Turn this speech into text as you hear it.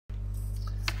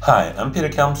Hi, I'm Peter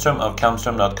Kalmstrom of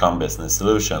kalmstrom.com Business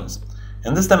Solutions.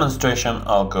 In this demonstration,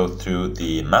 I'll go through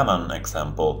the Mammon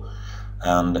example,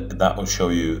 and that will show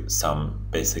you some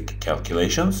basic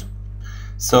calculations.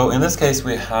 So in this case,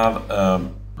 we have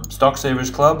a stock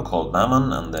savers club called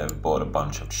Mammon, and they've bought a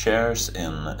bunch of shares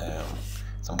in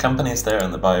some companies there,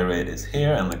 and the buy rate is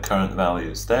here, and the current value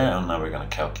is there, and now we're going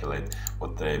to calculate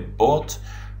what they bought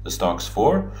the stocks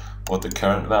for, what the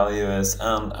current value is,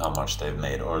 and how much they've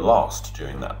made or lost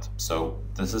during that. So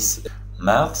this is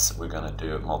maths. We're going to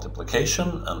do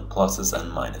multiplication and pluses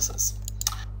and minuses.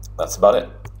 That's about it.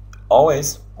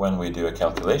 Always when we do a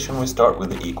calculation, we start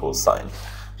with the equal sign,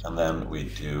 and then we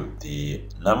do the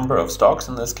number of stocks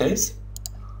in this case,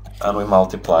 and we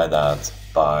multiply that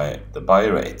by the buy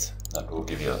rate. That will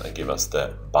give us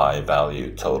the buy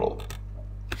value total.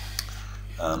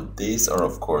 And these are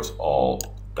of course all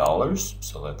dollars,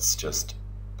 so let's just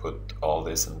put all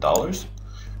this in dollars.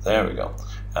 There we go.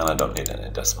 And I don't need any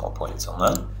decimal points on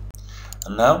that.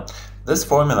 And now this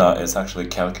formula is actually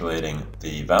calculating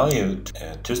the value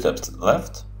 2 steps to the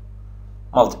left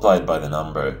multiplied by the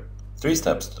number 3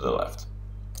 steps to the left.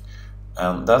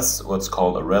 And that's what's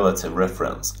called a relative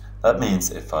reference. That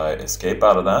means if I escape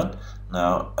out of that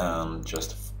now and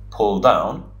just pull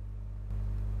down,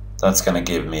 that's going to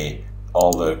give me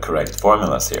all the correct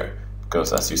formulas here,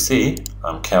 because as you see,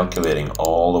 I'm calculating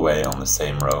all the way on the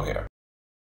same row here.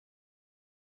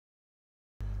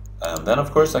 And then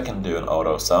of course I can do an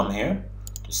auto sum here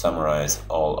to summarize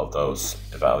all of those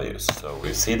values. So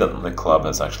we see that the club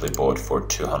has actually bought for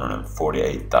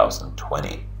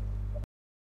 248,020.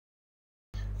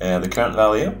 The current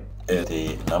value is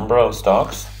the number of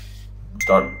stocks,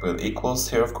 start with equals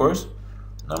here of course,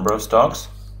 number of stocks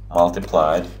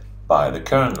multiplied by the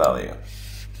current value.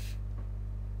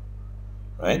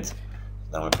 Right?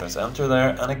 Then we press enter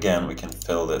there, and again we can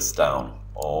fill this down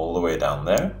all the way down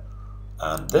there,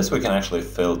 and this we can actually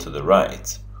fill to the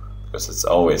right because it's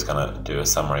always going to do a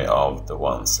summary of the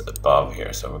ones above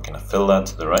here, so we're going to fill that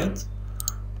to the right.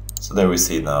 So there we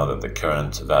see now that the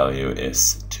current value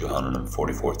is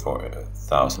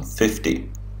 244,050.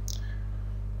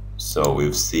 So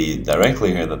we see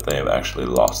directly here that they have actually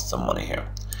lost some money here.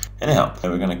 Anyhow,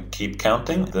 we're going to keep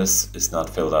counting. This is not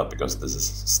filled out because this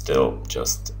is still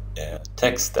just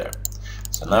text there.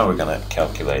 So now we're going to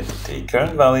calculate the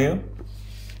current value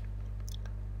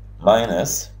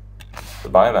minus the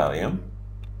buy value,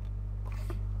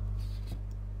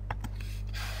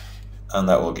 and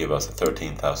that will give us a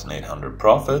 13,800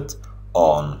 profit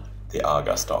on the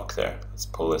AGA stock there. Let's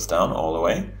pull this down all the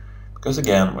way, because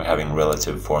again we're having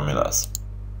relative formulas.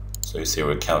 So you see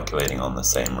we're calculating on the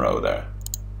same row there.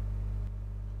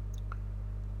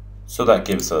 So that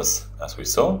gives us, as we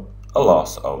saw, a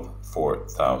loss of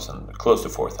close to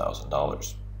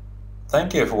 $4,000.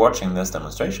 Thank you for watching this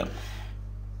demonstration.